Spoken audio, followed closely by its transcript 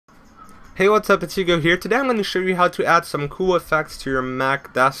Hey, what's up, it's Hugo here. Today I'm going to show you how to add some cool effects to your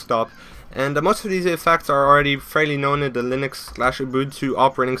Mac desktop. And most of these effects are already fairly known in the Linux/Ubuntu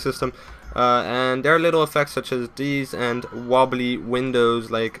operating system. And there are little effects such as these and wobbly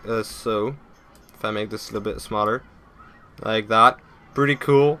windows like so. If I make this a little bit smaller. Like that. Pretty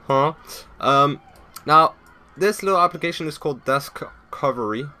cool, huh? Now, this little application is called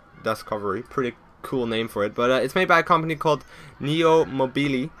Deskovery. Pretty cool name for it. But it's made by a company called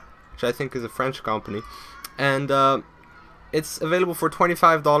Wobbly, which I think is a French company, and it's available for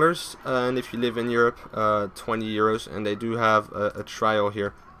 $25, and if you live in Europe, 20 euros, and they do have a trial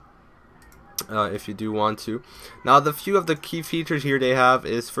here if you do want to. Now, the few of the key features here they have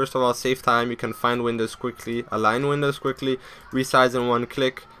is, first of all, save time. You can find windows quickly, align windows quickly, resize in one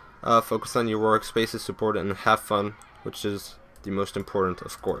click, focus on your work, spaces supported, and have fun, which is the most important,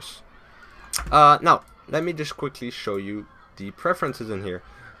 of course. Now, let me just quickly show you the preferences in here.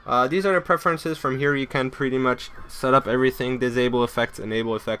 These are the preferences. From here you can pretty much set up everything, disable effects,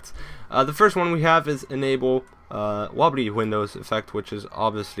 enable effects. The first one we have is enable wobbly windows effect, which is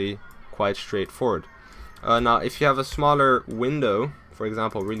obviously quite straightforward. Now if you have a smaller window, for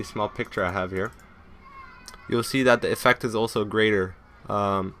example, a really small picture I have here, you'll see that the effect is also greater.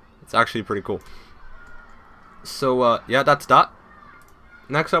 It's actually pretty cool. So yeah, that's that.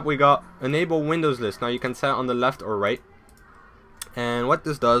 Next up we got enable Windows list. Now you can set it on the left or right. And what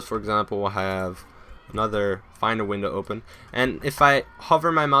this does, for example, I have another Finder window open, and if I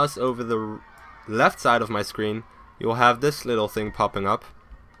hover my mouse over the left side of my screen, you'll have this little thing popping up,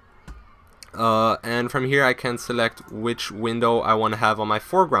 and from here I can select which window I want to have on my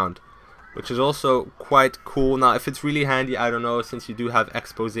foreground, which is also quite cool. Now if it's really handy, I don't know, since you do have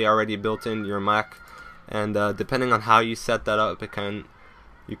Expose already built in your Mac, and depending on how you set that up,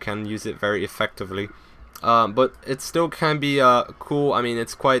 you can use it very effectively. But it still can be cool. I mean,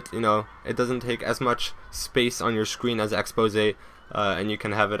 it's quite, it doesn't take as much space on your screen as Expose, and you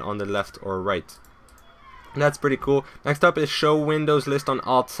can have it on the left or right. And that's pretty cool. Next up is show Windows list on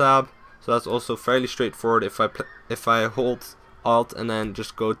Alt Tab. So that's also fairly straightforward. If I hold Alt and then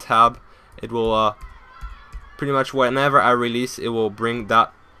just go Tab, it will pretty much whenever I release, it will bring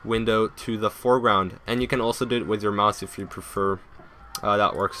that window to the foreground. And you can also do it with your mouse if you prefer.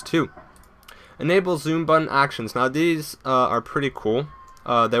 That works too. Enable zoom button actions. Now these are pretty cool.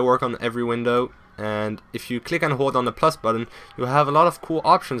 They work on every window, and if you click and hold on the plus button, you'll have a lot of cool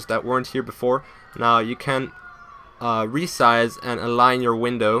options that weren't here before. Now you can resize and align your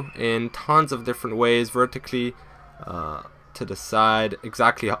window in tons of different ways, vertically, to the side,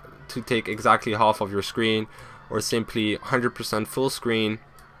 exactly to take exactly half of your screen, or simply 100% full screen.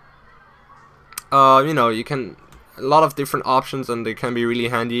 You can. A lot of different options, and they can be really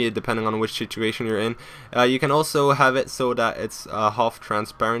handy depending on which situation you're in. You can also have it so that it's half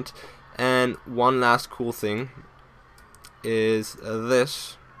transparent. And one last cool thing is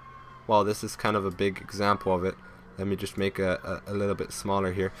this. Well, this is kind of a big example of it. Let me just make a little bit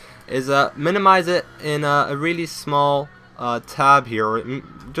smaller here. Is minimize it in a really small tab here, or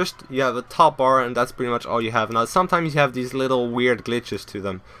just you have a top bar, and that's pretty much all you have. Now sometimes you have these little weird glitches to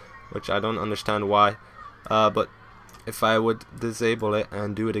them, which I don't understand why, but if I would disable it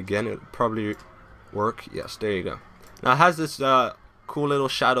and do it again, it would probably work. Yes, there you go. Now it has this cool little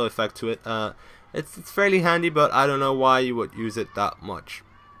shadow effect to it. It's fairly handy, but I don't know why you would use it that much.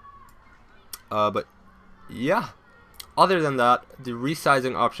 But yeah, other than that, the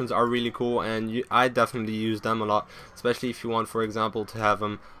resizing options are really cool, and I definitely use them a lot, especially if you want, for example, to have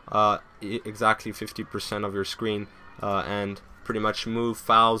them exactly 50% of your screen, and pretty much move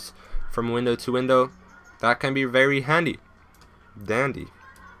files from window to window. That can be very handy. Dandy.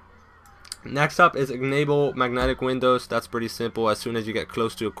 Next up is enable magnetic windows. That's pretty simple. As soon as you get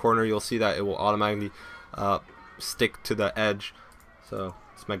close to a corner, you'll see that it will automatically stick to the edge. So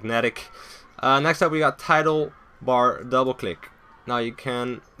it's magnetic. Next up we got title bar double click. Now you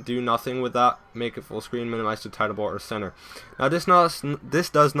can do nothing with that. Make it full screen, minimize to title bar or center. Now this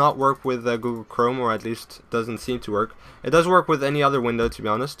does not work with Google Chrome, or at least doesn't seem to work. It does work with any other window, to be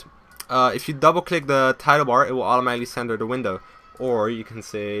honest. If you double click the title bar, it will automatically center the window, or you can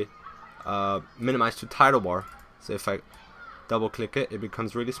say minimize to title bar. So if I double click it, it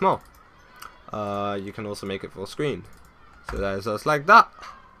becomes really small. You can also make it full screen, so that is just like that.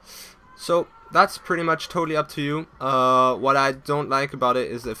 So that's pretty much totally up to you. What I don't like about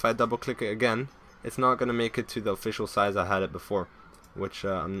it is if I double click it again, it's not gonna make it to the official size I had it before, which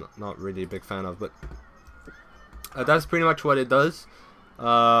I'm not really a big fan of, but that's pretty much what it does.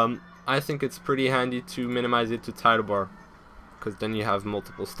 I think it's pretty handy to minimize it to title bar, because then you have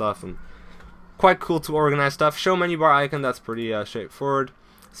multiple stuff and quite cool to organize stuff. Show menu bar icon, that's pretty straightforward.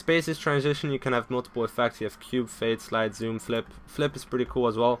 Spaces, transition, you can have multiple effects. You have cube, fade, slide, zoom, flip. Flip is pretty cool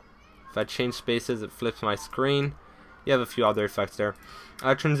as well. If I change spaces, it flips my screen. You have a few other effects there.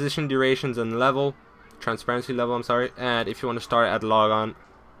 Transition durations and level, transparency level, I'm sorry. And if you want to start at logon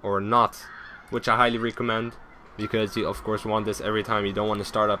or not, which I highly recommend, because you of course want this every time. You don't want to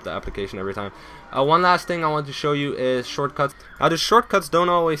start up the application every time. One last thing I want to show you is shortcuts. Now the shortcuts don't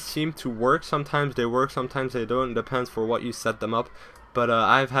always seem to work. Sometimes they work, sometimes they don't. It depends for what you set them up. But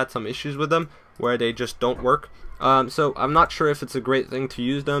I've had some issues with them where they just don't work. So I'm not sure if it's a great thing to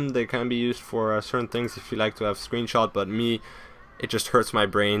use them. They can be used for certain things if you like to have screenshot, but me, it just hurts my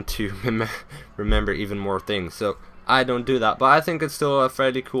brain to remember even more things. So I don't do that, but I think it's still a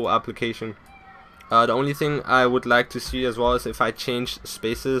fairly cool application. The only thing I would like to see as well is if I change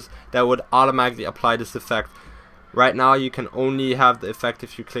spaces, that would automatically apply this effect. Right now you can only have the effect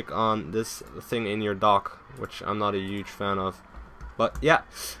if you click on this thing in your dock, which I'm not a huge fan of. But yeah,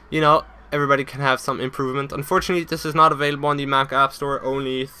 you know, everybody can have some improvement. Unfortunately, this is not available on the Mac App Store,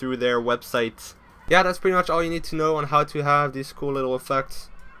 only through their website. Yeah, that's pretty much all you need to know on how to have these cool little effects.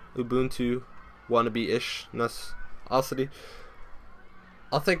 Ubuntu wannabe-ishness.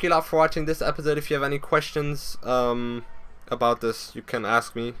 I'll thank you a lot for watching this episode. If you have any questions about this, you can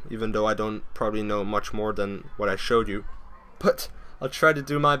ask me, even though I don't probably know much more than what I showed you. But I'll try to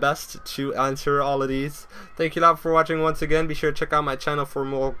do my best to answer all of these. Thank you a lot for watching once again. Be sure to check out my channel for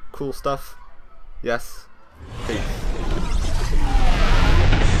more cool stuff. Yes. Peace.